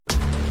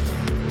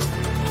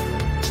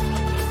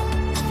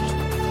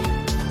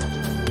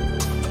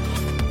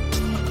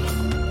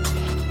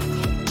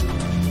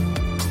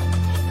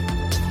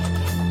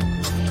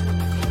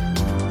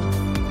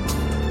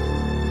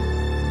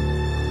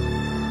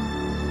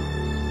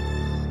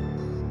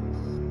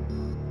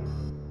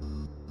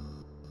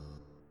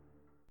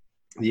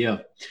Yeah.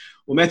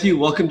 Well, Matthew,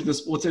 welcome to the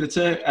Sports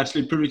Editor.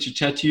 Absolute privilege to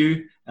chat to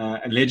you,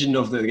 a legend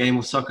of the game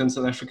of soccer in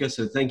South Africa.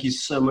 So thank you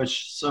so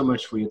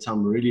much for your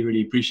time. Really,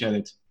 really appreciate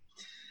it.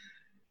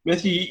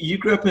 Matthew, you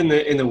grew up in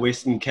the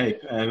Western Cape,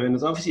 and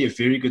it's obviously a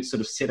very good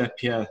sort of setup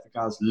here. The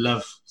guys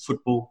love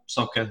football,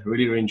 soccer,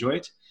 really, really enjoy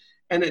it.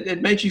 And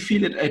it made you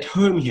feel at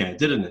home here,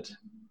 didn't it?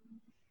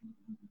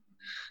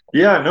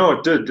 Yeah, no,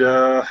 it did.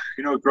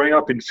 Growing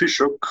up in Fish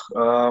Hoek,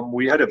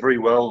 we had a very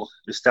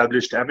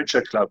well-established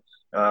amateur club,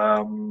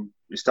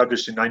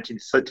 established in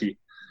 1930,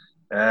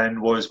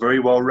 and was very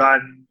well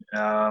run.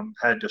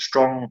 Had a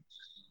strong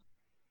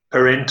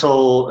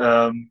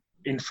parental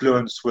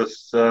influence with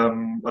a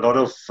lot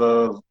of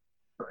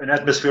an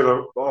atmosphere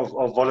of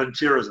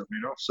volunteerism.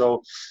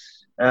 So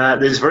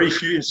there's very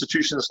few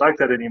institutions like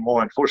that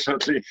anymore,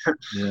 unfortunately.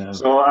 Yeah.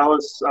 So I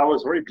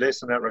was very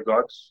blessed in that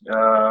regard.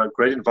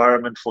 Great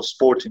environment for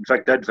sport. In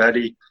fact, that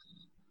valley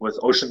with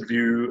Ocean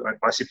View and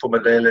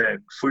Masiphumelele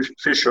and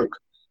Fish Hoek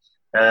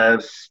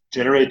have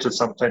generated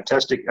some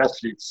fantastic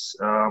athletes,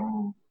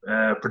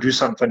 produced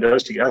some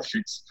fantastic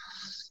athletes,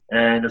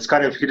 and it's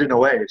kind of hidden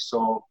away.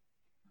 So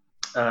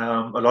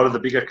a lot of the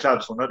bigger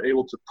clubs were not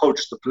able to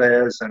poach the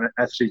players and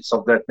athletes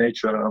of that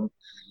nature.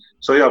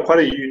 So yeah, quite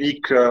a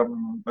unique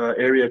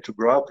area to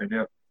grow up in.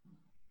 Yeah,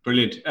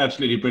 brilliant,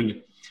 absolutely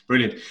brilliant.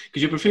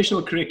 Because your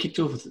professional career kicked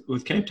off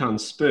with Cape Town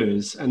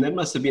Spurs, and that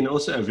must have been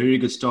also a very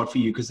good start for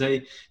you because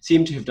they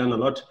seem to have done a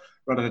lot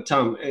right at the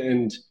time.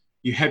 And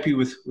you're happy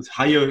with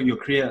how your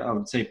career, I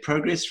would say,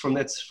 progressed from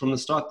the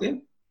start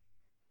then?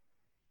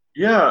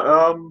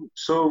 Yeah.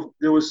 So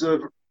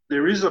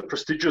there is a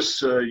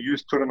prestigious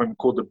youth tournament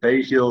called the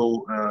Bay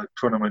Hill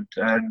tournament,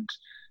 and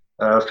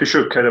Fish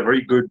Hoek had a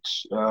very good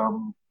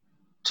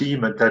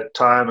team at that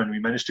time, and we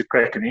managed to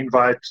crack an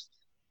invite.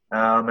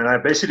 And I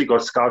basically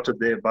got scouted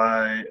there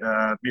by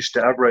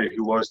Mr. Abre,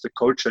 who was the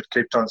coach at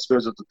Cape Town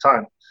Spurs at the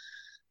time.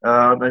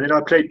 And then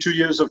I played 2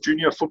 years of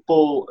junior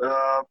football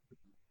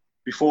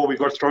before we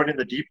got thrown in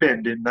the deep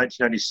end in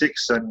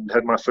 1996 and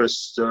had my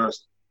first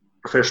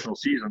professional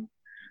season.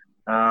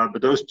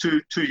 But those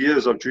two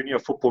years of junior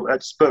football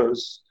at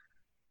Spurs,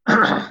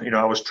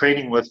 I was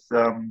training with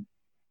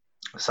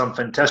some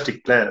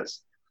fantastic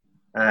players.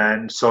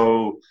 And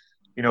so,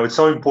 it's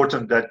so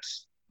important that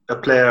a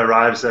player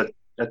arrives at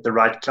the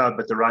right club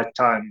at the right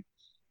time,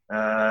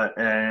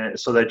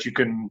 so that you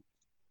can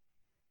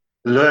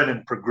learn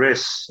and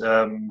progress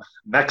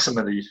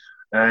maximally.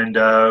 And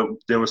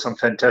there were some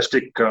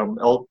fantastic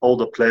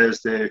older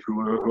players there who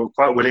were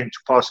quite willing to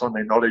pass on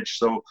their knowledge.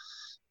 So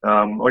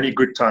only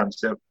good times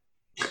there.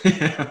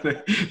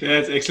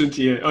 That's excellent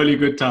to hear. Only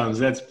good times.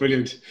 That's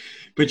brilliant.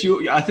 But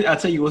I'd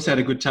say you also had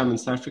a good time in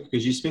South Africa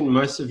because you spent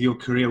most of your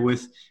career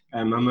with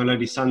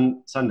Mamelodi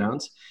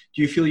Sundowns.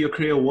 Do you feel your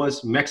career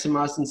was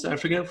maximized in South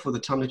Africa for the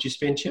time that you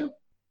spent here?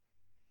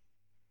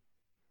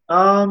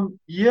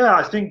 Yeah,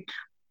 I think,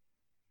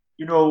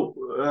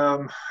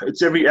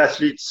 it's every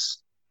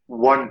athlete's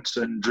want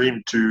and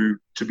dream to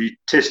be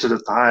tested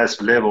at the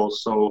highest level.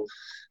 So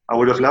I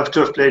would have loved to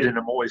have played in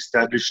a more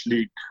established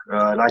league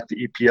like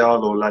the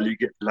EPL or La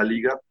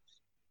Liga.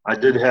 I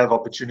did have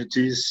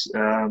opportunities,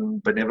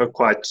 but never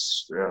quite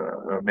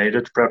made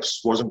it.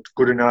 Perhaps wasn't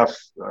good enough,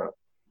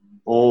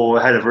 or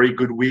had a very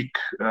good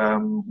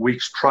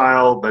week's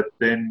trial, but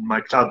then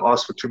my club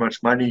asked for too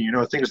much money.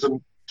 Things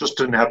just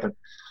didn't happen.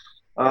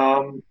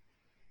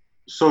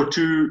 So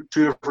to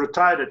have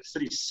retired at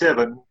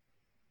 37,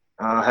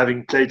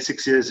 having played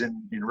 6 years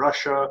in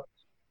Russia,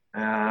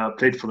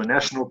 played for the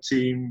national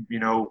team,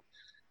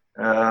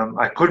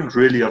 I couldn't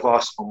really have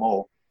asked for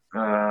more.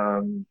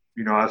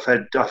 I've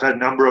had a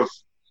number of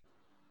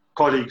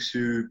colleagues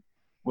who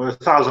were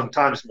 1,000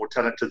 times more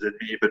talented than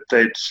me, but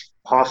played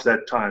half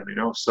that time.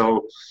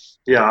 So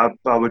yeah,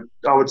 I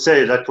would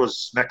say that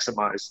was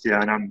maximized.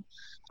 Yeah, and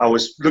I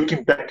was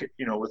looking back,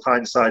 with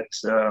hindsight,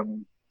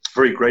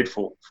 very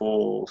grateful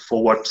for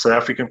what South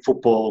African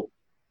football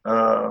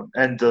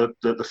and the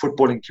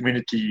footballing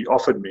community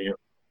offered me.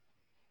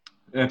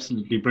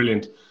 Absolutely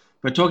brilliant.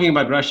 But talking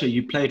about Russia,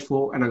 you played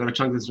for, and I'm going to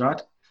chunk this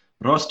right,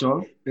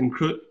 Rostov and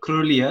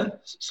Krylia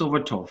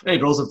Sovetov. Hey,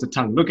 it rolls off the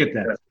tongue. Look at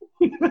that.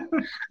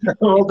 Yeah.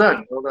 Well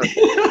done.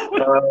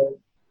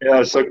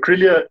 So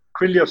Krylia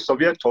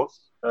Sovetov,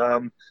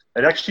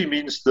 it actually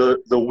means the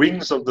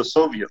wings of the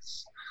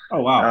Soviets.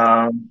 Oh,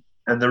 wow.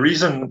 And the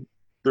reason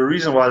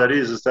why that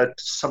is that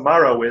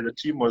Samara, where the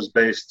team was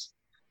based,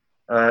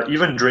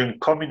 even during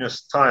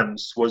communist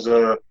times, was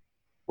a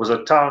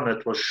town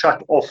that was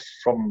shut off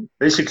from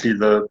basically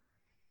the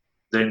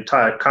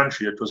entire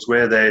country. It was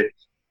where they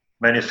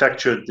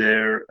manufactured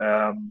their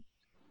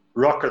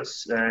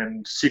rockets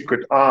and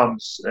secret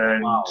arms,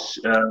 and wow.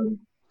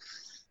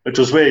 It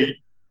was where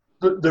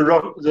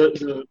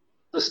the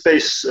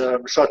space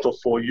shuttle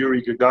for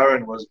Yuri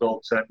Gagarin was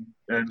built,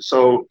 and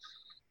so,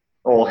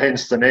 or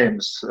hence the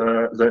names,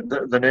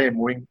 the name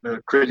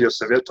Krylia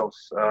Sovetov.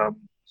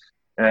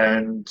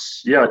 And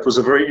yeah, it was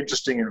a very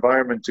interesting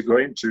environment to go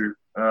into,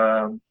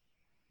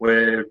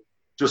 where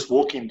just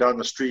walking down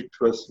the street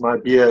with my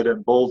beard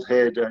and bald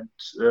head and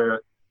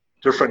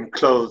different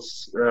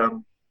clothes,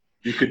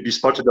 you could be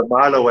spotted a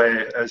mile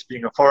away as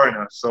being a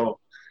foreigner. So,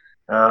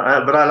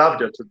 but I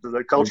loved it.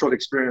 The cultural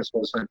experience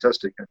was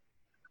fantastic.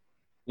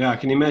 Yeah, I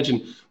can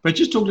imagine. But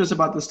just talk to us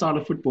about the style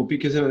of football,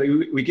 because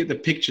we get the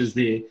pictures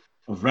there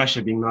of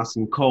Russia being nice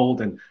and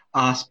cold and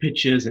ice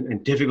pitches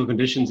and difficult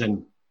conditions,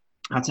 and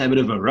I'd say a bit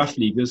of a rough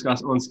league. Those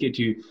guys aren't scared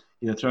to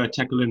throw a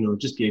tackle in or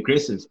just be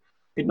aggressive.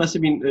 It must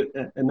have been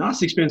a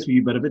nice experience for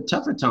you, but a bit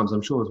tough at times,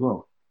 I'm sure, as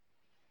well.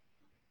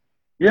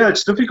 Yeah,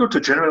 it's difficult to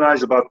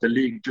generalize about the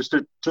league, just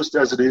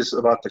as it is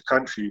about the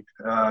country.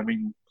 I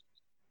mean,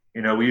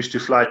 we used to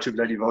fly to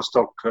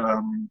Vladivostok,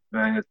 and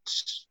it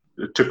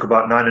took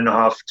about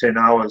 9.5, 10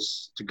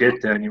 hours to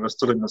get there, and you were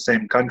still in the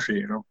same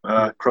country,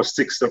 across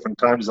 6 different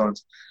time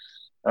zones.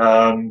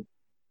 And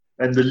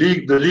the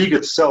league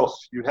itself,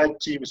 you had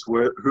teams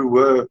who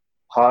were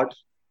hard,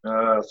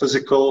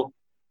 physical,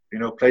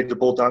 played the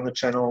ball down the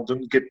channel,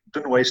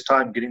 didn't waste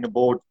time getting the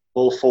ball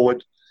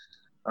forward.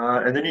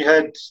 And then you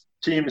had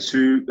teams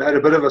who had a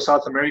bit of a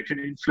South American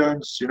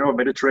influence,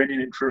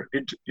 Mediterranean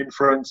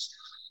influence,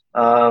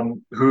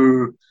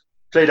 who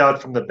played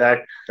out from the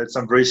back, had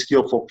some very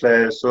skillful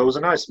players. So it was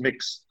a nice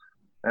mix.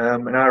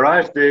 And I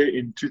arrived there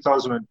in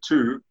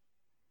 2002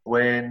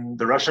 when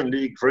the Russian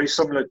league, very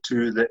similar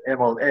to the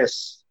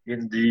MLS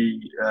in the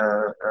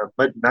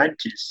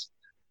mid-90s,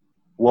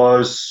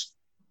 was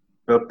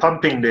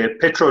pumping their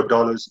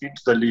petrodollars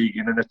into the league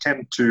in an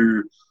attempt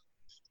to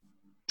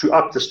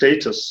up the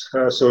status.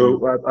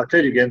 So I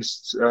played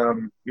against,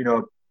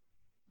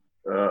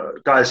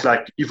 guys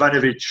like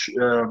Ivanovic,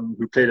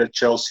 who played at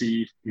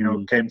Chelsea,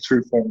 came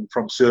through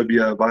from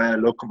Serbia via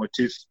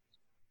Lokomotiv.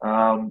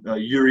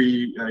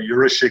 Yuri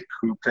Jurisic,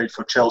 who played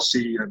for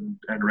Chelsea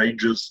and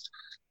Rangers.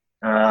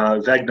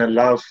 Wagner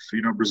Love,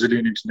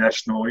 Brazilian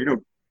international,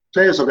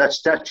 players of that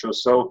stature.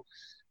 So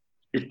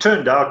it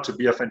turned out to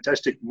be a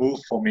fantastic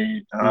move for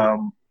me,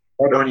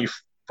 not only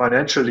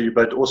financially,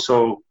 but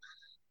also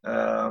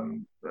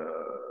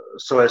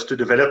so as to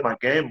develop my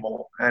game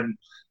more. And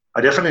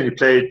I definitely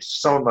played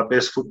some of my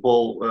best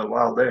football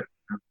while there.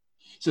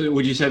 So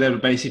would you say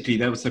that basically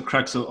that was the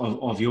crux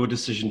of your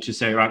decision to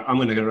say, right, I'm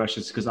going to go to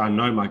Russia because I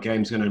know my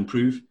game's going to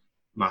improve,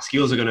 my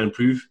skills are going to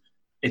improve.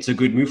 It's a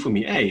good move for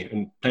me,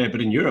 and play a bit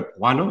in Europe.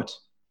 Why not?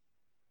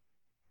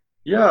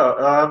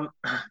 Yeah,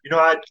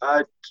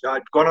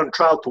 I'd gone on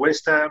trial to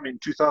West Ham in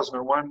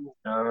 2001.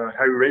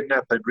 Harry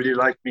Redknapp had really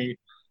liked me.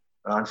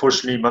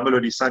 Unfortunately,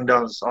 Mamelodi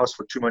Sundowns asked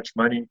for too much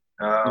money,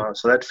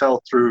 so that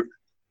fell through.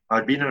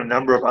 I'd been in a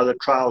number of other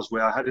trials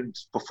where I hadn't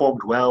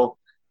performed well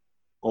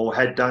or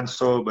had done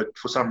so, but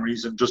for some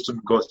reason just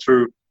didn't go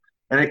through.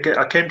 And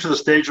I came to the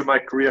stage of my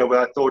career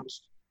where I thought,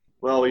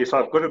 well, if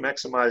I've got to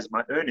maximize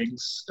my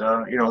earnings,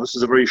 this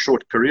is a very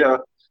short career,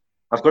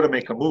 I've got to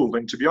make a move.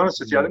 And to be honest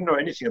with you, I didn't know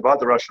anything about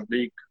the Russian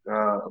league,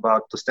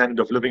 about the standard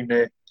of living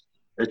there.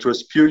 It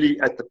was purely,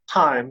 at the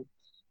time,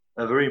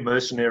 a very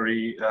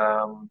mercenary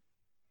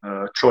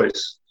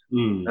choice.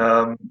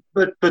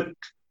 But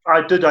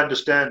I did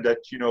understand that,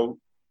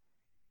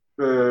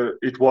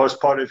 it was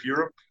part of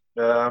Europe.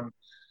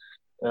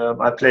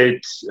 I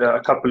played a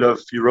couple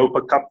of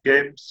Europa Cup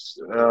games,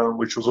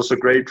 which was also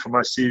great for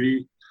my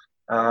CV.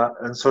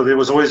 And so there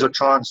was always a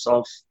chance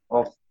of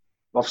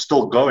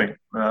still going.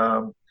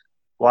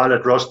 While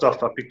at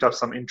Rostov, I picked up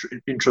some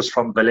interest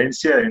from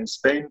Valencia in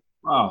Spain.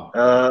 Wow.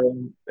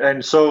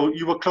 And so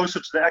you were closer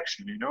to the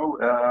action,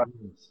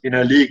 in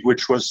a league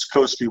which was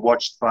closely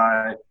watched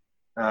by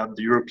the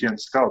European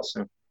scouts.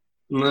 So.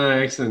 No,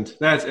 excellent.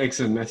 That's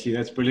excellent, Matthew.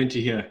 That's brilliant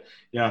to hear.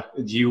 Yeah,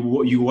 you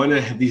want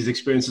to have these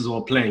experiences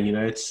while playing.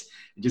 It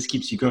just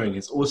keeps you going.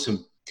 It's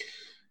awesome.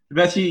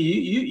 Matthew,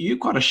 you're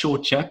quite a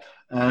short chap.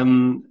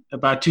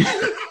 About two.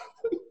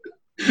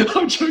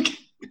 I'm joking.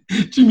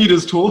 2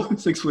 meters tall,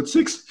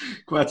 6'6",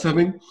 quite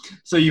something.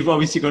 So you've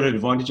obviously got an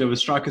advantage over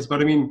strikers.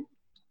 But I mean,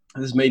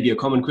 this may be a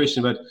common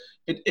question, but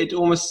it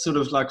almost sort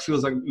of like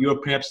feels like you're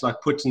perhaps like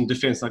put in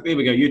defense. Like, there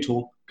we go, you're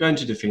tall, go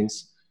into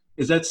defense.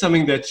 Is that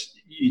something that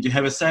you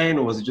have a say in,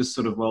 or is it just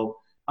sort of,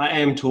 well, I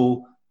am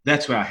tall,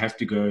 that's where I have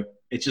to go.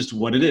 It's just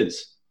what it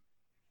is.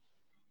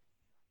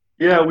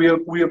 Yeah,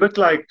 we're a bit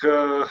like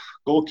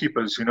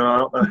goalkeepers,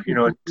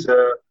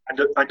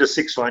 under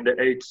 6 or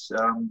under 8.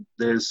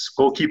 There's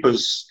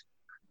goalkeepers,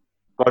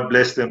 God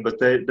bless them, but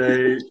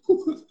they're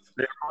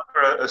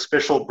a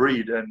special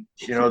breed, and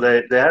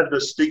they have the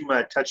stigma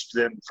attached to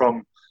them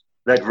from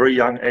that very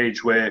young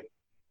age, where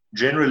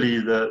generally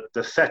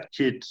the fat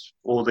kid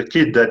or the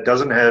kid that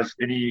doesn't have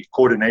any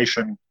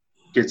coordination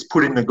gets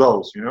put in the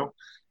goals,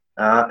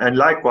 and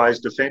likewise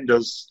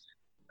defenders.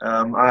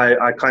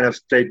 I kind of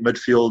played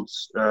midfield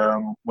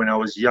when I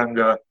was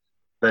younger,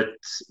 but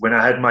when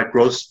I had my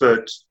growth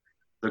spurt,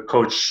 the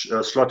coach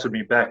slotted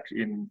me back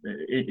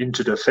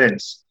into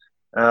defense.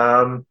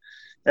 And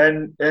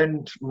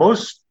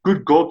most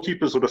good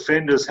goalkeepers or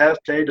defenders have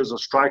played as a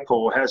striker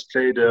or has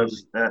played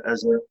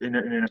in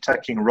an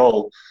attacking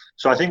role.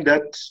 So I think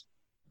that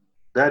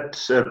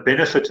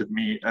benefited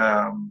me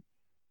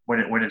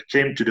when it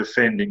came to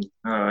defending.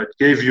 It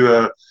gave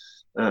you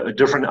a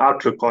different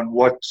outlook on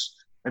what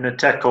an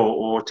attacker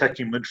or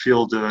attacking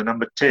midfielder,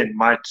 number 10,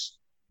 might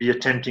be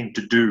attempting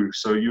to do.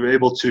 So you're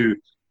able to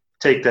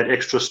take that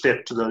extra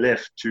step to the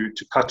left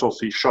to cut off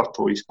his shot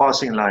or his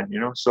passing line,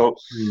 So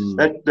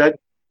that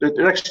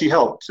actually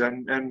helped.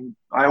 And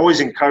I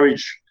always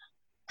encourage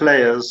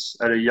players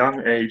at a young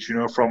age,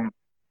 from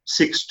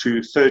 6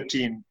 to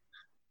 13,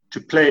 to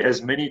play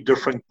as many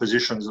different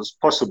positions as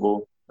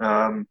possible.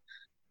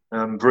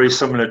 Very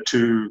similar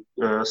to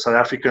South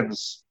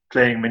Africans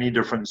playing many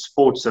different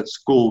sports at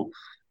school.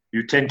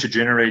 You tend to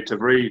generate a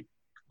very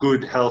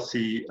good,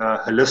 healthy,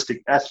 holistic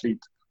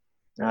athlete.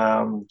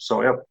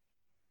 So, yeah.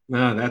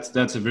 No,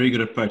 that's a very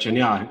good approach. And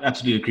yeah, I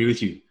absolutely agree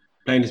with you.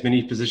 Playing as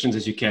many positions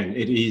as you can,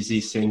 it is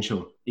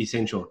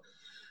essential.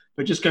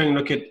 But just going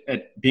look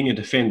at being a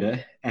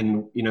defender,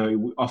 and,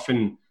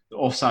 often the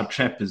offside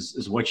trap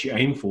is what you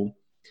aim for.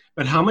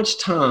 But how much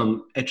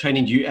time at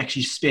training do you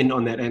actually spend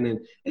on that? And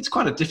it's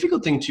quite a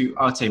difficult thing to,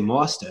 I'd say,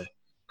 master.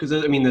 Because,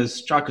 the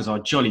strikers are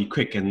jolly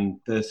quick and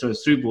the sort of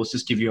through balls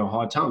just give you a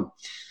hard time.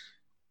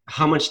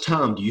 How much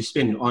time do you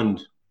spend on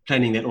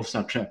planning that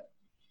offside trap?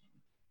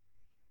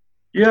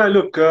 Yeah,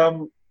 look,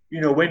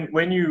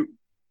 when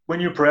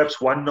you're perhaps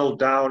 1-0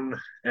 down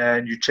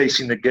and you're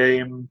chasing the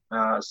game,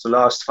 it's the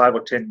last 5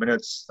 or 10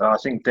 minutes, I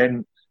think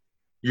then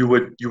you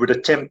would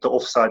attempt the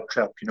offside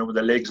trap, when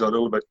the legs are a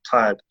little bit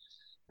tired.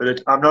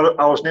 But I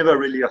was never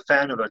really a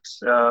fan of it.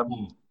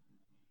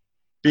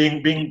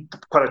 Being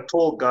quite a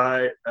tall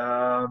guy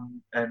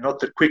and not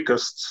the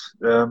quickest,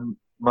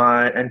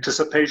 my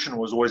anticipation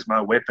was always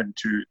my weapon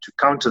to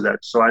counter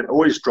that. So I'd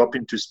always drop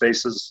into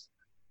spaces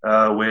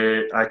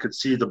where I could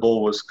see the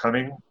ball was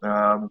coming.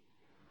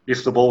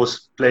 If the ball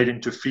was played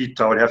into feet,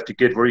 I would have to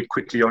get very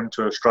quickly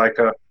onto a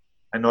striker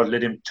and not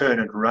let him turn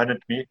and run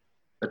at me.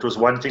 That was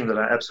one thing that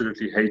I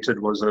absolutely hated,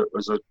 was a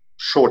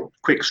short,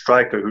 quick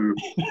striker who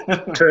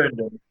turned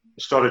and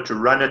started to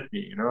run at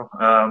me,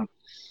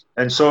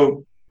 And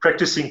so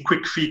practicing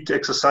quick feet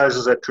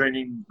exercises at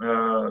training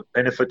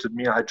benefited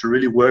me. I had to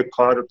really work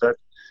hard at that.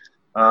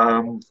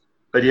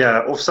 But yeah,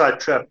 offside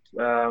trap,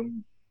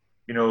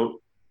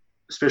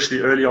 especially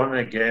early on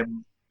in the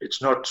game,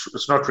 it's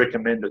not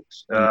recommended.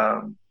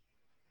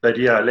 But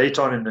yeah, late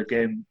on in the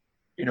game,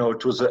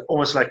 it was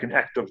almost like an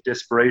act of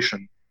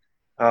desperation.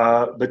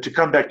 But to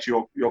come back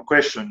to your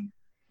question,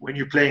 when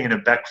you're playing in a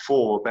back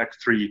four or back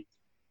three,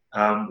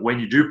 when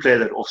you do play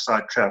that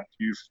offside trap,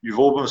 you've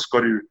almost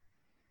got to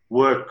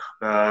work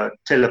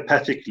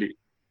telepathically,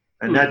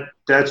 and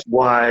that's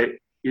why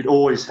it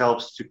always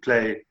helps to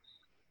play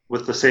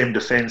with the same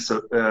defense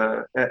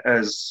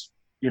as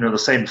the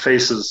same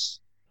faces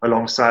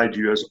alongside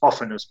you as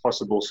often as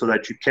possible, so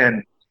that you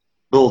can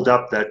build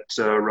up that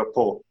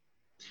rapport.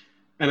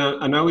 And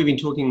I know we've been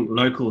talking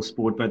local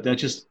sport, but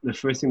that's just the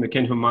first thing that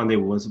came to my mind there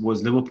was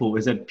Liverpool.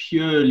 Is that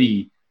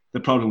purely the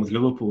problem with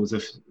Liverpool? Is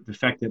the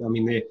fact that,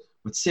 they're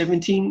with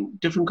 17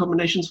 different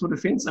combinations for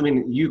defense?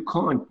 You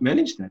can't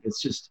manage that.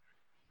 It's just,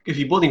 if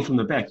you're building from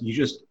the back,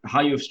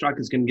 how your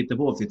strikers can get the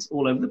ball. It's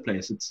all over the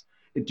place.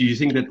 Do you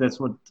think that that's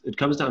what it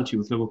comes down to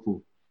with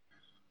Liverpool?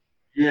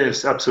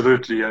 Yes,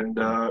 absolutely. And,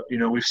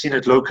 we've seen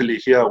it locally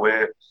here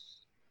where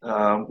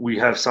we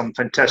have some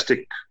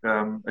fantastic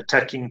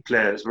attacking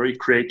players, very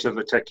creative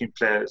attacking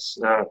players.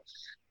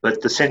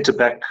 But the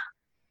centre-back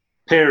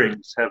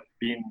pairings have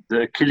been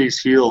the Achilles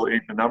heel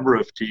in a number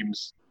of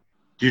teams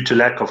due to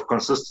lack of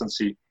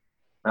consistency,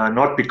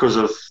 not because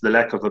of the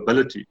lack of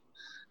ability.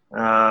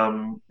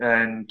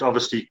 And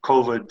obviously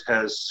COVID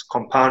has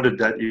compounded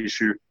that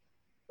issue,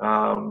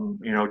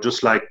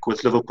 just like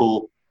with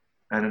Liverpool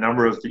and a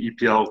number of the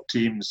EPL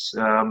teams.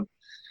 And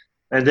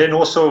then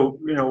also,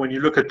 when you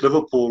look at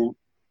Liverpool,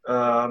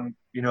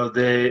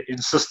 their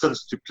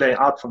insistence to play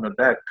out from the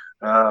back,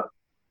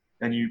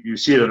 and you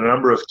see it in a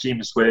number of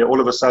teams where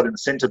all of a sudden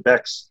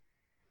centre-backs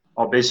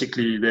are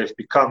basically, they've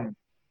become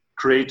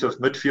creative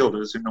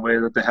midfielders in the way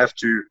that they have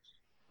to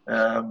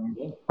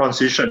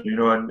transition,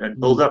 and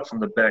build up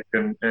from the back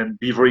and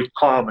be very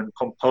calm and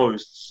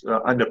composed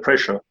under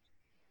pressure.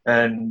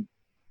 And,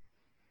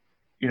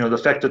 the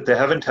fact that they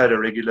haven't had a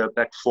regular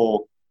back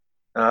four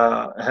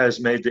has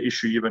made the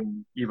issue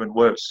even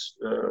worse.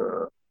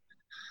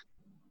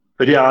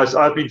 But yeah,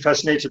 I've been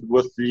fascinated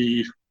with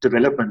the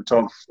development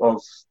of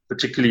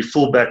particularly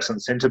fullbacks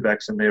and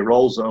centre-backs and their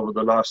roles over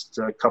the last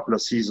couple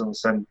of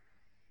seasons. And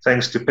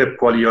thanks to Pep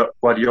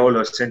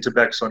Guardiola,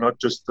 centre-backs are not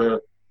just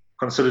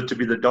considered to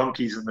be the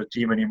donkeys in the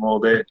team anymore.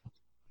 They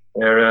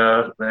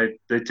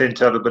tend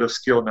to have a bit of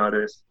skill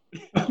nowadays.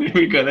 There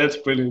we go. That's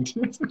brilliant.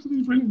 That's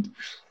absolutely brilliant.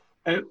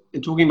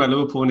 Talking about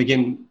Liverpool, and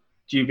again,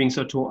 you being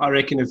so tall, I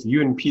reckon if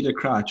you and Peter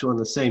Crouch were on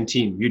the same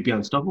team, you'd be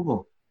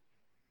unstoppable.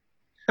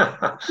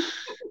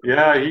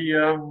 Yeah,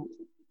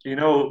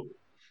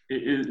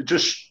 it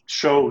just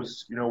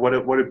shows, what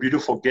a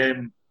beautiful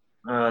game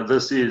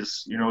this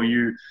is.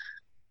 You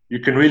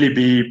can really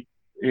be,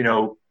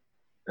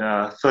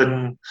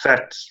 thin,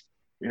 fat.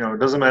 It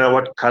doesn't matter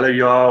what color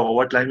you are or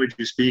what language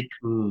you speak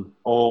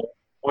or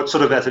what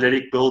sort of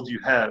athletic build you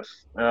have.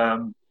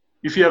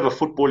 If you have a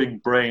footballing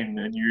brain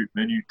and you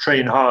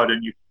train hard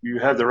and you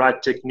have the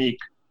right technique,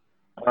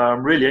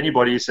 really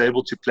anybody is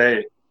able to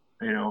play.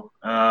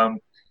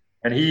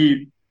 And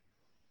he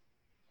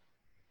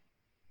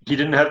he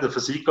didn't have the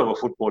physique of a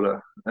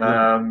footballer,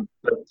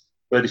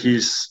 but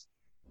his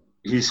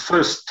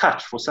first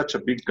touch for such a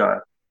big guy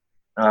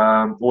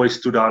always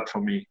stood out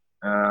for me.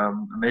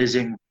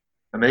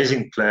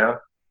 Amazing player,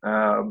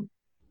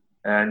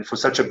 and for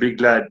such a big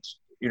lad,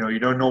 you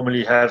don't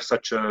normally have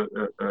such a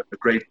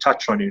great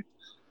touch on you.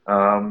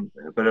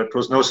 But it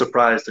was no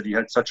surprise that he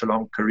had such a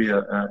long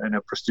career and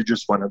a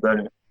prestigious one at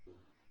that.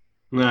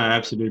 No,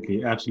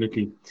 absolutely.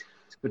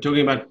 But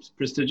talking about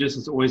prestigious,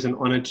 it's always an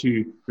honor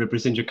to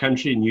represent your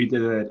country. And you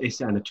did it at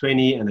SA under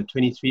 20, under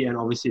 23, and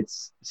obviously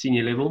it's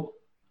senior level.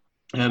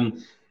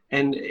 And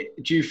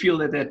do you feel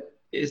that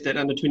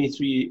under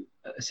 23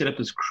 setup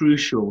is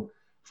crucial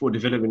for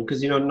development?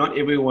 Because, not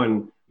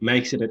everyone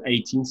makes it at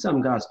 18.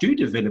 Some guys do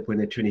develop when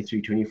they're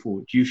 23,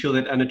 24. Do you feel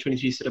that under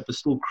 23 setup is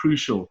still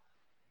crucial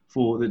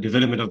for the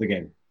development of the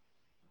game?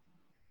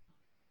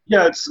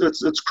 Yeah,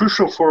 it's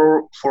crucial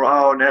for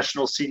our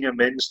national senior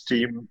men's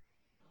team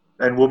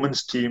and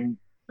women's team.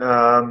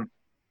 The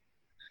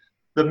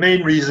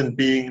main reason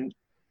being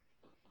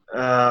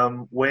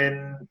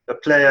when a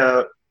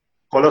player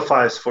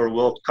qualifies for a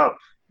World Cup,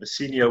 a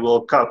senior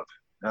World Cup,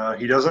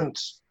 he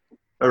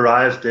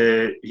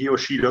or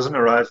she doesn't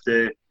arrive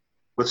there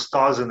with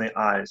stars in their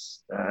eyes.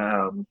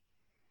 At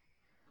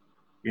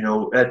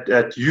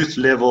youth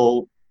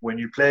level, when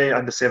you play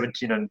under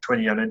 17 and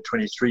 20 and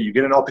 23, you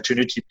get an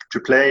opportunity to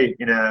play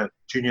in a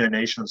Junior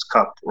Nations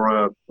Cup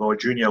or a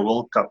Junior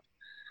World Cup.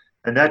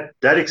 And that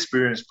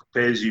experience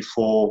prepares you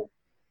for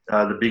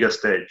the bigger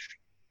stage.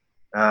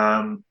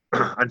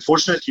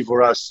 Unfortunately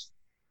for us,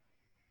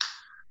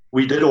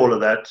 we did all of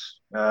that.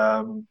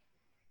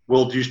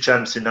 World Youth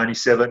Champs in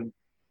 97,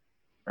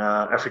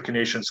 African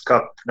Nations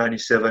Cup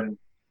 97,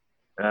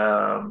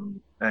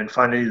 and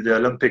finally the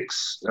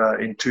Olympics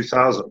in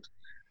 2000.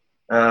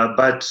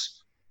 But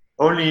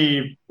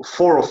only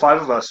 4 or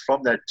 5 of us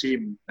from that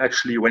team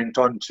actually went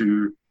on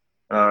to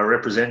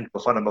represent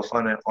Bafana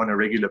Bafana on a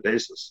regular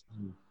basis.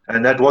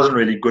 And that wasn't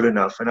really good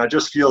enough. And I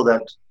just feel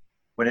that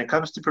when it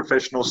comes to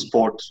professional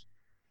sport,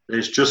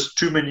 there's just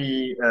too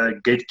many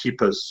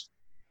gatekeepers,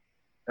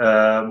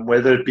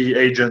 whether it be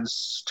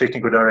agents,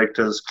 technical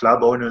directors,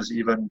 club owners,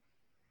 even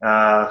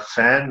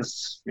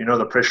fans.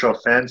 The pressure of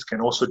fans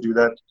can also do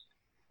that.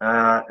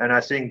 And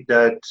I think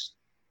that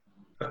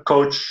a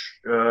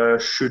coach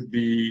should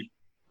be,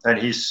 and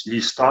his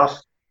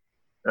staff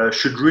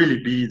should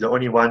really be the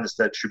only ones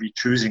that should be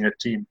choosing a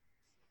team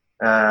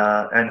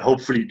and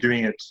hopefully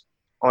doing it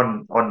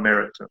on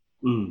merit.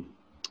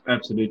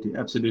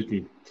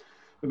 Absolutely.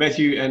 But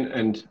Matthew,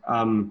 and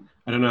I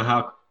don't know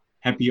how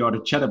happy you are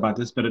to chat about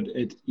this, but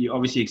you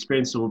obviously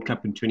experienced the World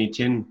Cup in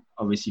 2010,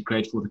 obviously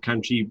great for the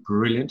country,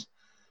 brilliant,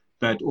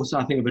 but also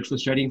I think a bit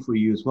frustrating for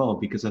you as well,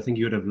 because I think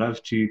you would have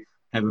loved to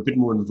have a bit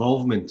more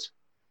involvement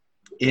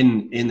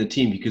in the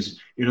team, because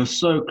you're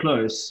so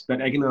close, but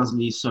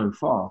agonizingly so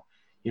far,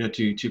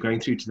 to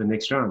going through to the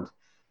next round.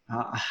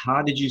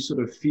 How did you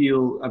sort of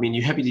feel? I mean,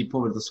 you're happy to be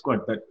part of the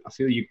squad, but I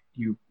feel you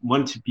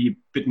want to be a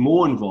bit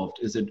more involved.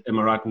 Am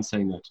I right in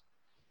saying that?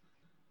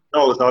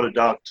 No, without a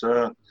doubt.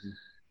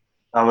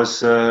 I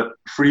was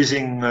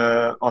freezing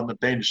on the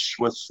bench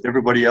with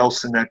everybody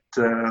else in that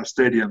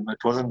stadium.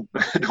 It wasn't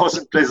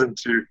pleasant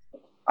to.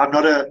 I'm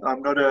not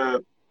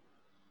a.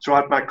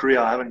 Throughout my career,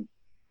 I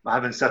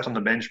haven't sat on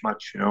the bench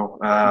much.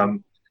 I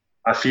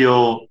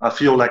feel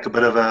like a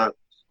bit of a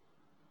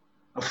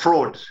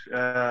fraud,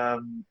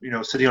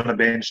 sitting on the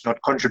bench, not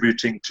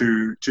contributing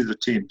to the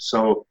team.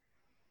 So,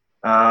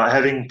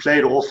 having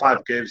played all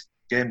 5 games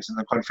in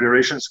the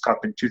Confederations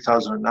Cup in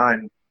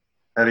 2009,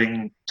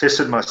 having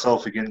tested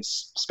myself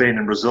against Spain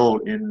and Brazil,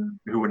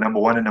 who were number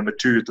 1 and number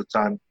 2 at the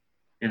time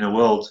in the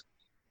world,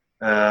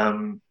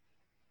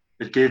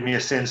 it gave me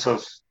a sense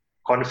of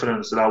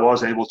confidence that I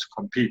was able to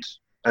compete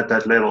at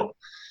that level.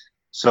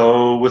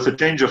 So with the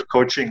change of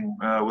coaching,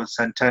 with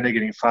Santana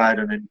getting fired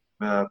and then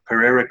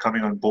Pereira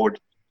coming on board,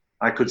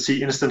 I could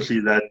see instantly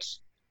that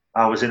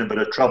I was in a bit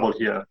of trouble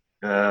here,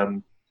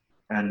 and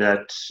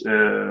that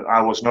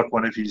I was not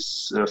one of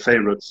his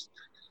favorites.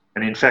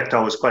 And in fact, I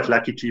was quite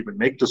lucky to even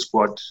make the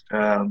squad,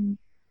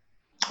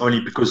 only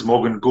because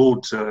Morgan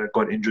Gould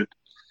got injured.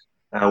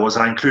 Was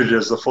I included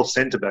as the 4th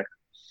centre-back.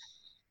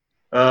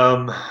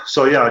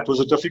 So yeah, it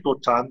was a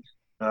difficult time.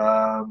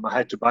 I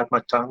had to bite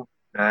my tongue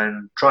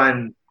and try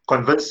and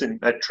convince him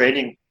at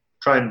training,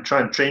 try and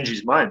change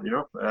his mind,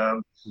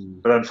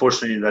 but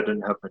unfortunately that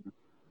didn't happen.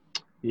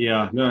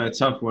 Yeah, no, a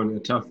tough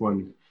one.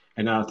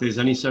 And there's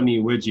only so many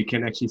words you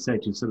can actually say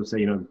to sort of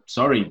say,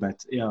 sorry,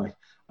 but yeah,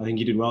 I think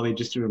you did well there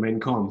just to remain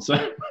calm. So,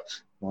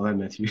 well done,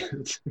 Matthew.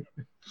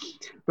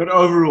 But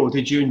overall,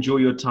 did you enjoy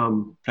your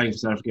time playing for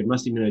South Africa? It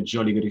must have been a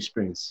jolly good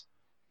experience.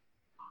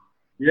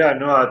 Yeah,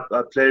 no, I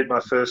got my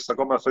first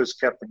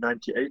cap in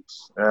 98.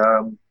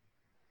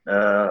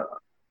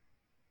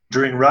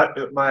 During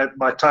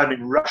my time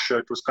in Russia,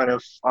 it was kind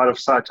of out of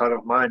sight, out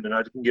of mind, and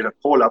I didn't get a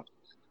call up.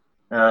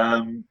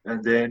 And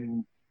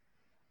then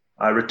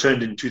I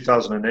returned in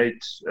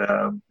 2008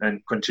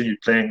 and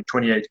continued playing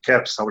 28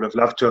 caps. I would have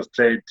loved to have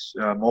played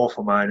more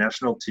for my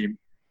national team.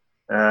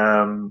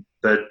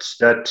 but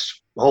that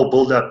whole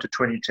build-up to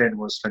 2010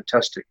 was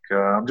fantastic.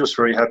 I'm just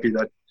very happy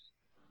that,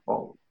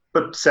 well,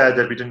 but sad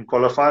that we didn't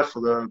qualify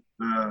for the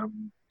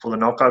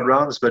knockout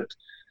rounds, but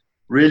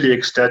really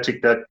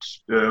ecstatic that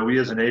we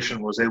as a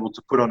nation was able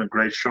to put on a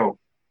great show.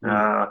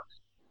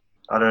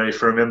 I don't know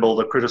if you remember all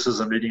the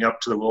criticism leading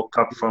up to the World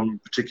Cup from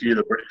particularly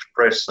the British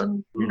press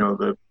and,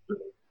 the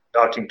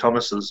doubting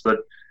Thomases. But,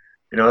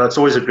 that's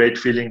always a great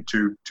feeling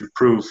to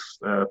prove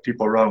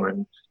people wrong.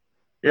 And,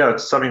 yeah,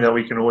 it's something that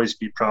we can always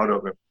be proud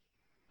of.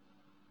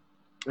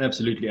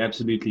 Absolutely,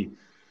 absolutely.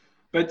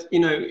 But,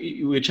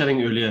 we were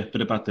chatting earlier a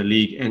bit about the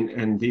league,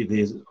 and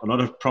there's a lot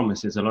of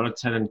promise. There's a lot of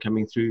talent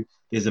coming through.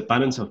 There's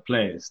abundance of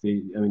players.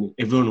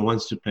 Everyone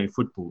wants to play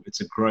football.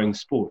 It's a growing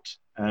sport.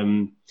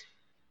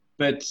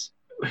 But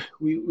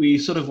we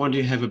sort of want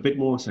to have a bit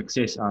more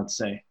success, I'd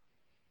say.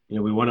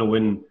 We want to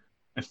win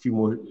a few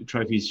more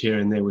trophies here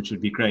and there, which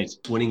would be great.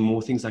 Winning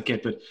more things like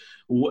that. But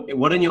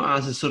what in your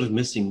eyes is sort of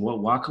missing?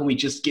 Why can't we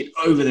just get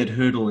over that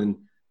hurdle and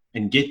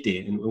get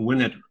there and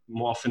win it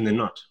more often than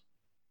not?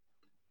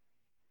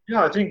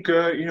 Yeah, I think, we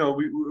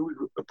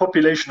a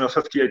population of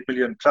 58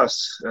 million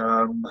plus,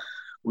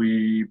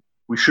 we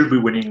should be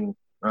winning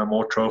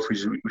more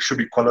trophies. We should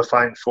be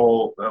qualifying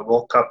for a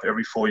World Cup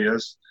every 4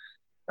 years.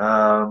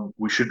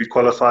 We should be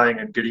qualifying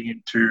and getting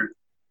into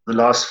the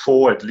last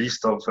four, at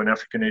least, of an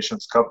African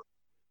Nations Cup.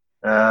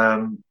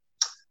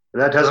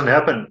 That hasn't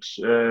happened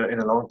in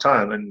a long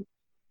time.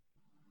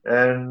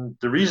 And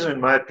the reason, in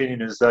my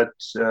opinion, is that,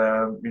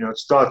 it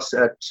starts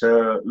at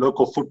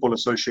local football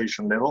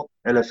association level,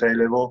 LFA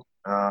level,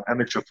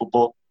 amateur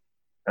football,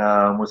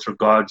 with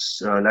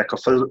regards lack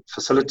of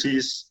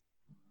facilities,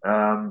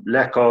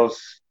 lack of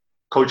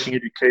coaching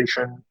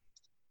education.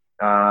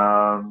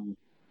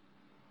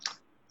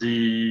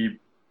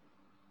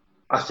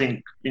 I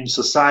think in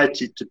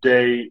society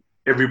today,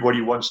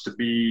 everybody wants to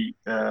be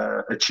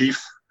a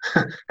chief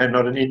and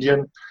not an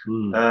Indian.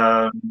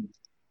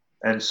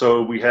 And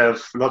so we have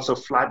lots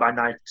of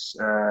fly-by-night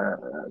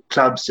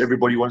clubs.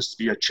 Everybody wants to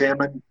be a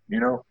chairman,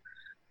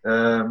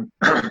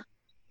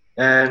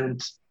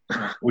 and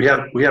we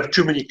have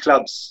too many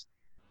clubs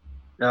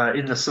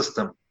in the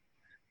system.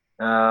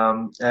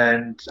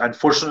 And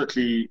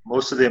unfortunately,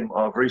 most of them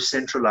are very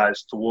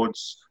centralized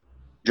towards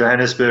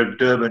Johannesburg,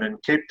 Durban,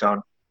 and Cape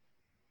Town.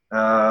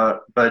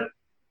 But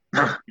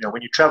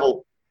when you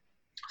travel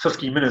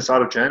 15 minutes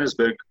out of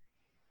Johannesburg,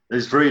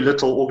 there's very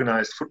little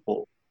organized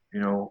football. We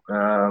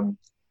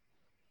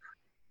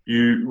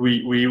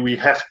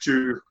have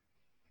to,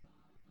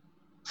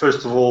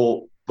 first of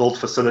all, build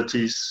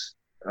facilities,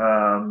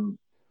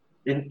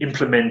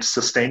 implement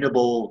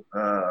sustainable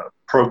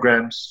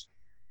programs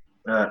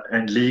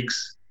and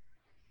leagues,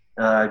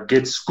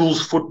 get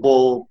schools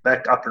football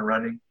back up and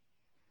running,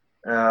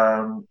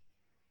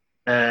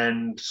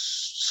 and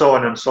so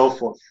on and so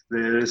forth.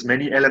 There's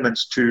many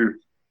elements to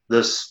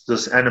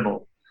this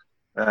animal,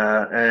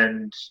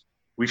 and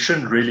we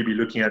shouldn't really be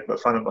looking at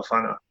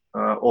Bafana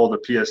or the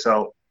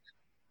PSL.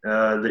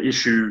 The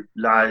issue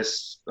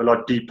lies a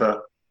lot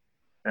deeper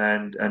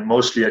and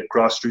mostly at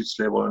grassroots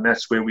level, and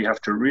that's where we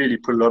have to really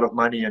put a lot of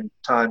money and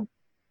time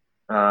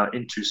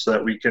into, so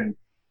that we can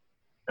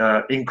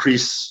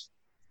increase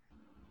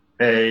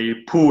a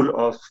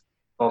pool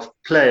of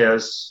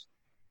players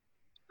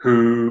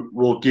who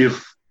will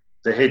give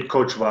the head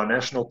coach of our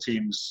national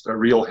teams a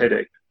real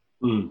headache.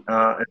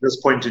 At this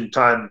point in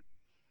time,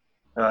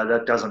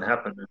 that doesn't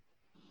happen.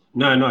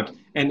 No, not.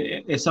 And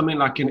it's something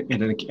like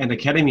an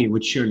academy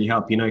would surely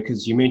help,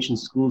 because you mentioned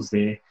schools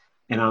there,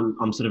 and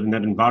I'm sort of in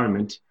that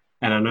environment,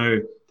 and I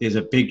know there's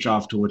a big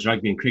drive towards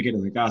rugby and cricket,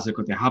 and the guys have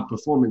got their high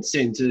performance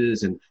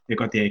centers, and they've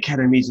got their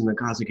academies, and the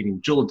guys are getting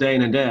drilled day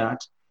in and day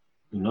out.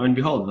 And lo and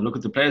behold, look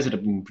at the players that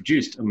have been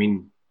produced. I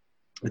mean,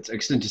 it's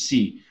excellent to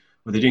see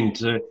what they're doing.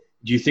 So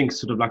do you think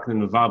sort of like in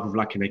the vibe of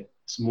like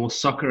more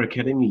soccer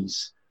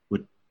academies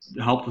would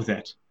help with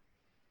that?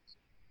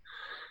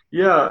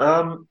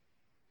 Yeah.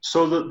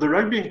 So the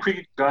rugby and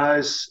cricket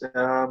guys,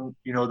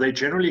 they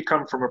generally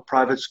come from a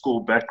private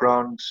school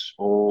background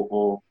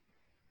or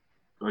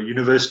a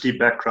university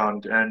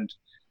background, and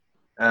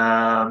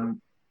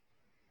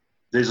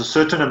there's a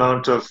certain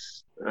amount of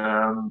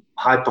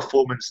high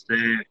performance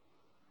there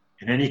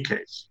in any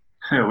case.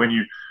 When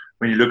you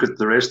look at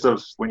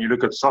when you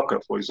look at soccer,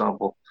 for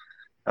example,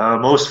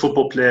 most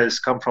football players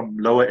come from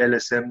lower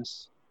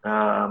LSMs,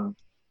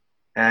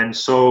 and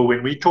so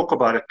when we talk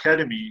about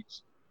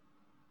academies,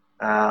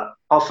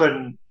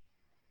 often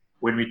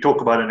when we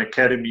talk about an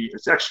academy,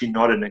 it's actually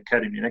not an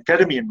academy. An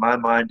academy, in my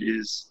mind,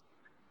 is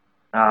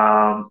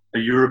a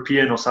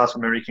European or South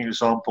American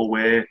example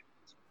where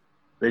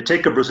they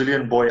take a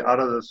Brazilian boy out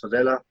of the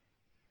favela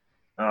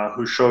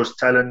who shows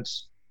talent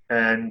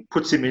and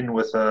puts him in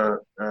with a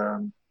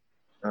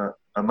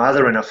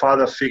mother and a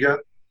father figure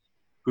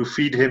who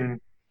feed him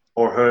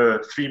or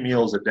her 3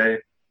 meals a day,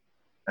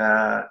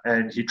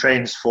 and he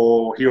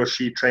or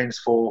she trains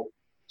for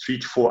 3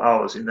 to 4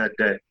 hours in that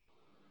day.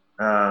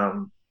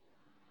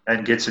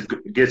 And gets a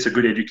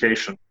good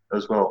education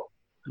as well,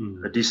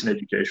 a decent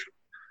education.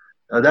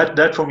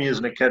 That for me is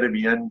an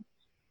academy, and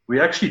we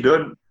actually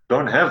don't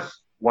don't have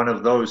one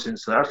of those in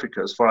South Africa,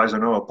 as far as I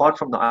know, apart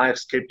from the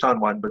Ajax Cape Town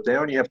one, but they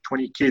only have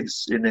 20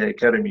 kids in their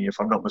academy, if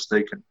I'm not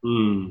mistaken.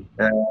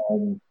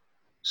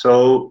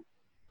 So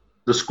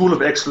the School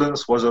of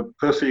Excellence was a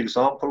perfect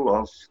example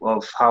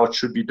of how it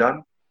should be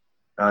done.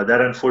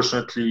 That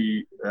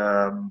unfortunately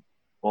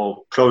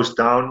closed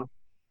down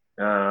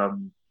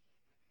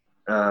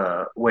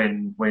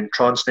when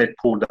Transnet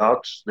pulled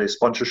out their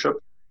sponsorship.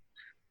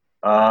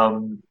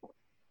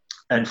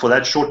 And for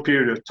that short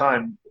period of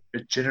time,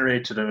 it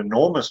generated an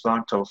enormous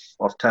amount of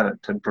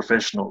talent and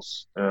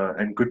professionals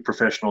and good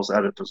professionals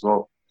at it as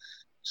well.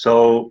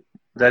 So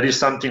that is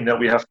something that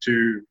we have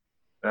to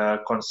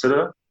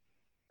consider,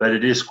 but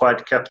it is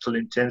quite capital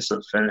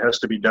intensive and it has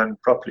to be done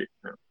properly.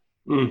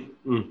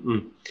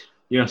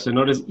 Yeah, so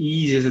not as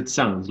easy as it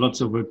sounds. Lots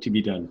of work to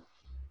be done.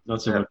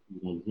 Work to be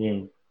done.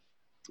 Yeah.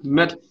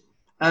 Matt,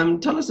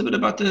 tell us a bit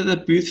about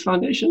the Booth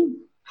Foundation.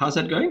 How's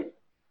that going?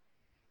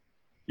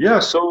 Yeah,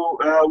 so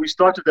we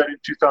started that in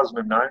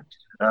 2009.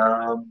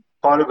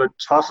 Part of it,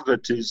 half of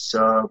it is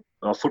our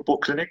football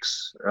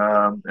clinics,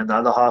 and the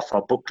other half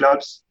are book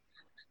clubs.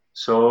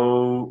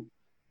 So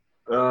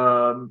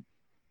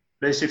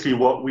basically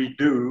what we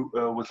do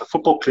with the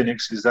football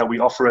clinics is that we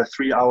offer a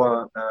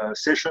 3-hour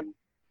session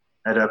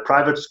at a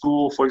private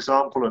school, for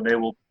example, and they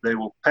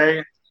will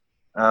pay.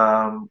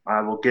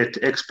 I will get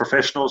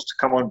ex-professionals to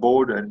come on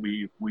board, and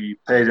we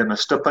pay them a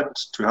stipend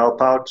to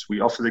help out. We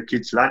offer the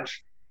kids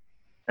lunch.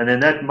 And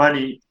then that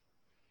money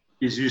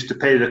is used to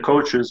pay the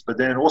coaches, but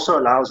then it also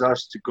allows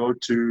us to go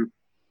to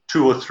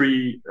 2 or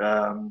 3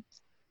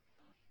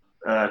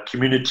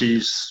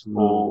 communities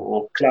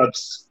or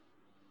clubs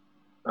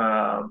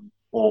or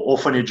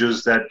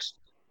orphanages that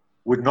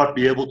would not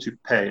be able to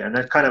pay. And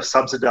that kind of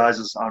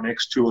subsidizes our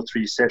next 2 or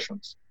 3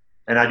 sessions.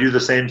 And I do the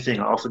same thing.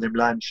 I offer them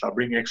lunch. I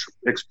bring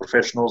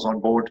ex-professionals on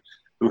board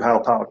who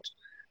help out.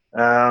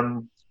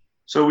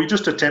 So we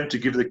just attempt to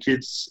give the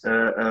kids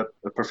a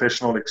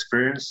professional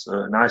experience,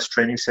 a nice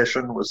training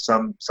session with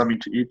something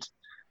to eat,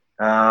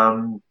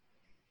 and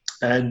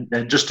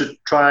just to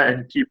try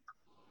and keep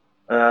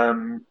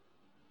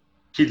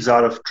kids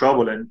out of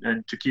trouble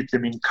and to keep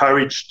them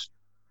encouraged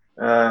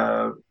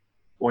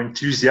or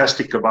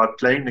enthusiastic about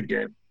playing the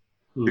game.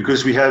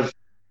 Because we have,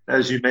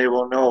 as you may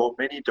well know,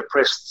 many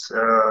depressed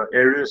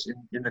areas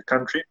in the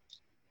country.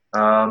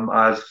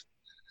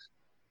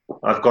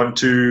 I've gone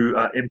to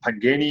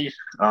Empangeni.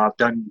 I've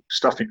done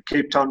stuff in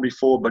Cape Town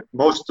before, but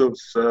most of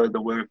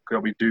the work that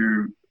we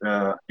do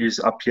is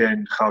up here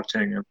in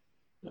Gauteng.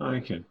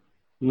 Okay.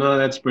 No,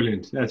 that's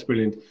brilliant. That's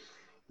brilliant.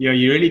 Yeah,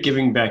 you're really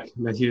giving back,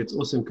 Matthew. It's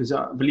awesome because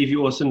I believe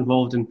you're also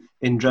involved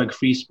in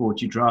drug-free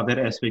sport. You drive that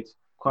aspect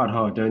quite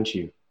hard, don't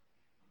you?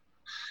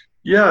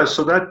 Yeah,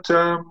 so that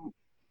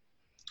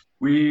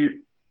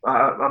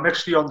I'm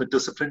actually on the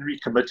disciplinary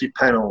committee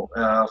panel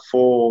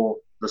for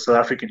the South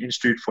African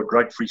Institute for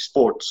Drug-Free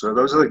Sport. So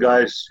those are the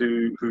guys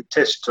who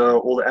test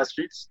all the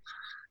athletes.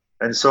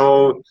 And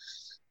so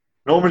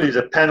normally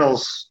the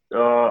panels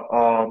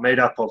are made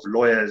up of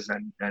lawyers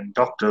and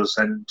doctors.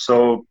 And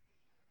so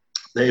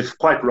they've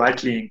quite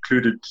rightly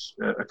included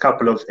a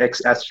couple of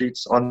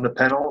ex-athletes on the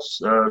panels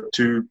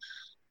to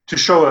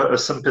show a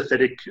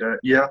sympathetic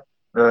ear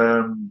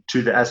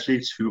to the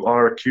athletes who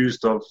are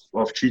accused of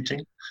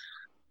cheating.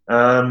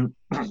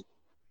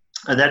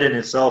 And that in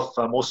itself,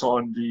 I'm also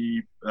on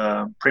the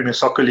Premier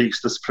Soccer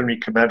League's disciplinary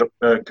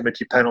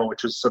committee panel,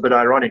 which is a bit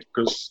ironic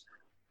because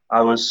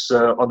I was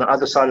on the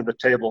other side of the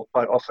table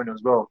quite often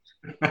as well.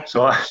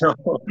 So I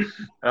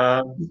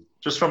know,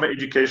 just from an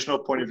educational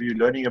point of view,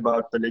 learning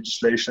about the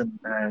legislation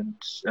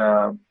and,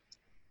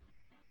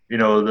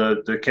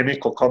 the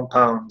chemical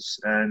compounds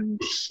and,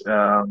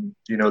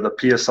 the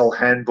PSL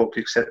handbook,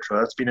 etc.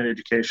 That's been an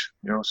education,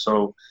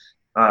 so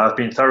I've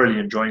been thoroughly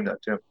enjoying that,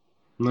 yeah.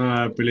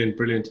 No, brilliant.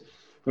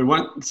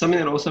 But something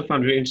that I also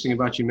found very interesting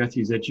about you,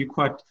 Matthew, is that you're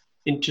quite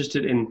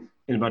interested in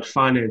about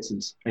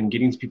finances and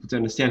getting people to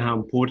understand how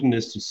important it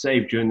is to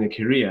save during their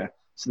career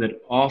so that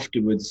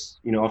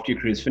afterwards, after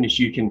your career is finished,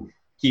 you can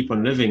keep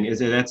on living. Is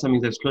that something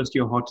that's close to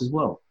your heart as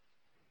well?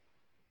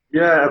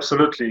 Yeah,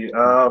 absolutely.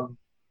 Over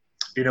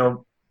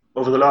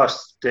the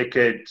last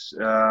decade,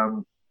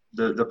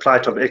 the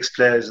plight of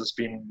ex-players has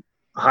been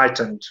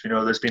heightened.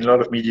 There's been a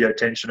lot of media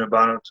attention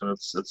about it, and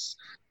it's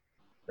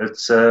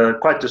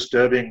quite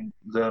disturbing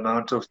the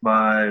amount of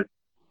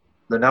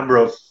the number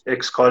of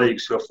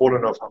ex-colleagues who have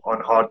fallen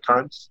on hard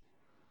times.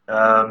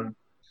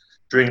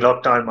 During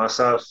lockdown,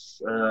 myself,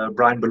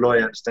 Brian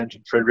Beloy and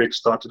Stanton Frederick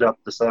started up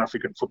the South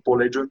African Football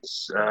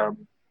Legends,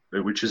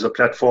 which is a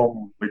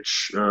platform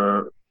which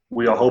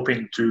we are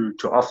hoping to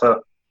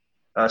offer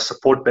a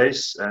support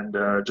base and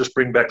just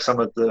bring back some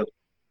of the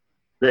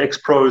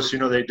ex-pros,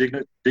 their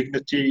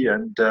dignity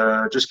and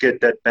just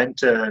get that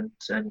banter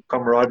and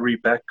camaraderie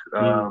back.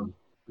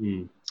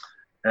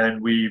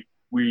 And we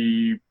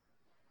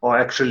are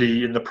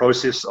actually in the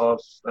process of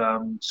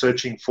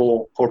searching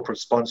for corporate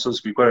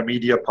sponsors. We've got a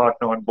media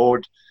partner on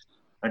board,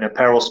 an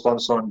apparel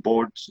sponsor on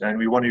board, and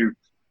we want to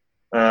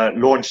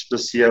launch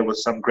this year with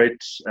some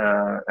great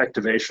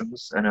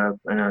activations and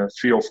a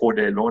 3 or 4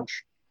 day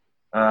launch.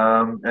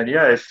 And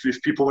yeah, if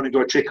people want to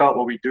go check out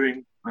what we're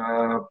doing,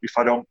 if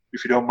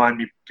you don't mind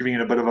me giving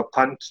it a bit of a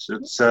punt,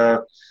 it's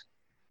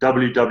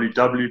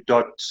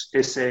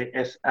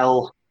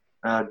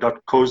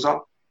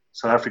www.safl.coza,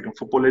 South African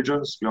Football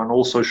Legends. We're on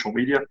all social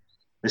media.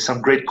 There's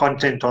some great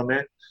content on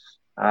there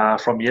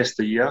from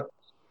yesteryear.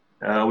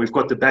 We've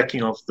got the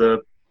backing of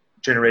the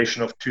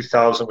generation of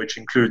 2000, which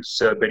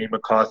includes Benny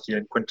McCarthy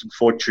and Quinton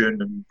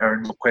Fortune and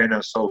Aaron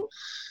Mokoena. So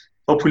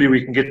hopefully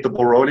we can get the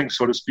ball rolling,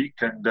 so to speak,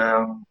 and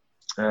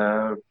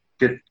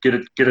get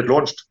it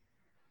launched.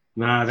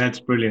 Nah, that's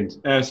brilliant.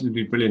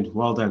 Absolutely brilliant.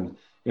 Well done.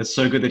 It's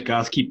so good that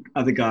guys keep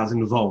other guys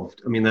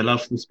involved. I mean, the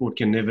love for the sport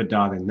can never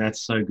die then.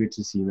 That's so good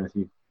to see,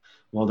 Matthew.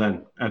 Well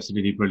done.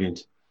 Absolutely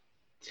brilliant.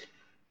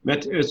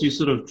 Matt, as you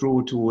sort of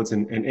draw towards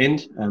an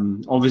end,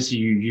 obviously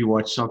you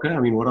watch soccer. I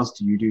mean, what else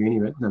do you do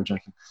anyway? No, I'm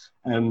joking.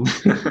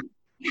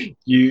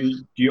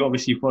 You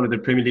obviously follow the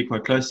Premier League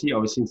quite closely,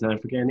 obviously in South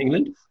Africa and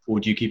England,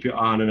 or do you keep your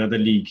eye on another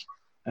league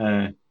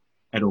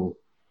at all?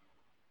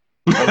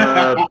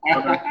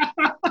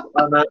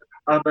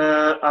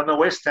 I'm a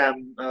West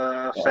Ham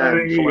fan.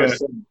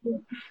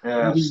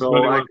 So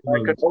I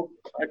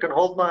can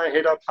hold my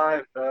head up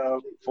high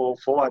for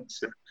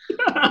once.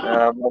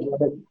 I'm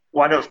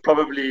one of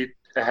probably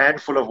a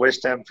handful of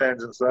West Ham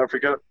fans in South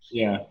Africa.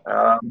 Yeah.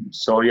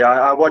 So yeah,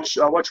 I watch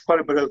quite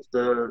a bit of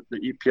the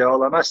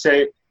EPL. I must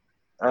say,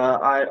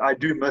 I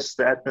do miss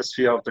the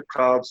atmosphere of the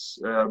crowds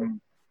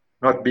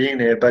not being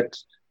there, but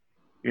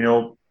you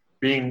know,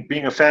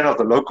 being a fan of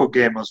the local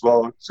game as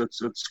well.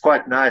 It's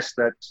quite nice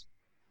that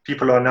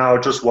people are now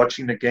just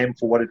watching the game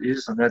for what it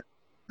is, and that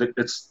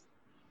it's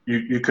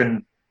you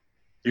can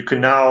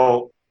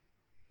now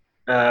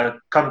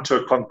come to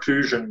a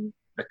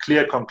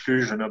clear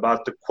conclusion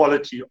about the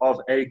quality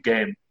of a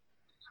game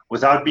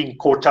without being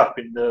caught up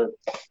in the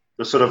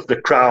sort of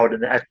the crowd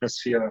and the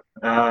atmosphere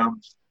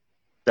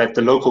that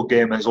the local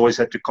game has always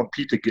had to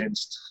compete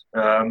against.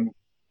 And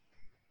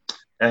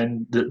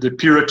the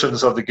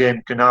Puritans of the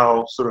game can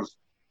now sort of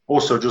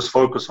also just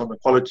focus on the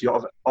quality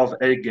of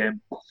a game.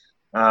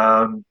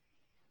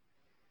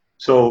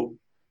 So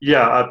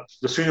yeah,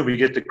 the sooner we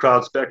get the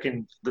crowds back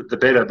in, the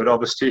better. But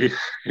obviously,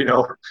 you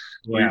know,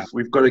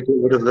 we've got to get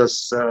rid of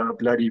this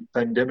bloody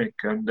pandemic.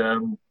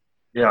 And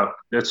yeah,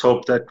 let's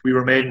hope that we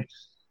remain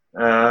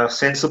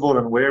sensible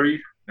and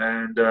wary.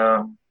 And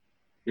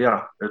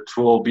yeah, it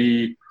will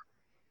be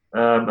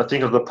a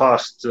thing of the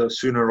past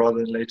sooner rather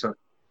than later.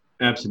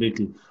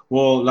 Absolutely.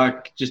 Well,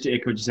 like, just to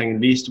echo what you're saying,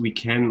 at least we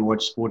can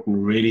watch sport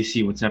and really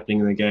see what's happening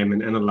in the game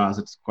and analyze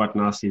it quite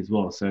nicely as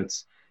well. So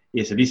it's,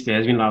 yes, at least there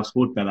has been live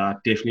sport, but I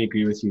definitely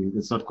agree with you.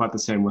 It's not quite the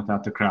same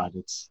without the crowd.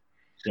 It's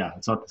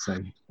not the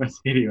same. But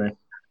anyway,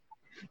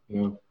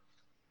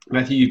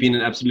 Matthew, you've been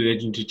an absolute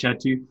legend to chat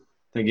to.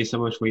 Thank you so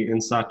much for your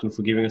insight and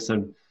for giving us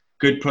some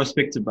good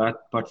prospects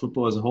about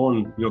football as a whole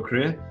and your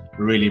career.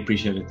 Really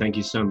appreciate it. Thank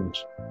you so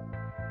much.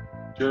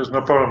 Cheers.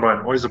 No problem,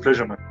 Brian. Always a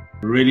pleasure, man.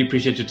 Really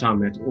appreciate your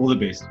time, Matt. All the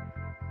best.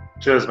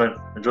 Cheers, man.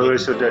 Enjoy the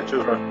rest of your day.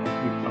 Cheers,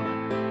 man.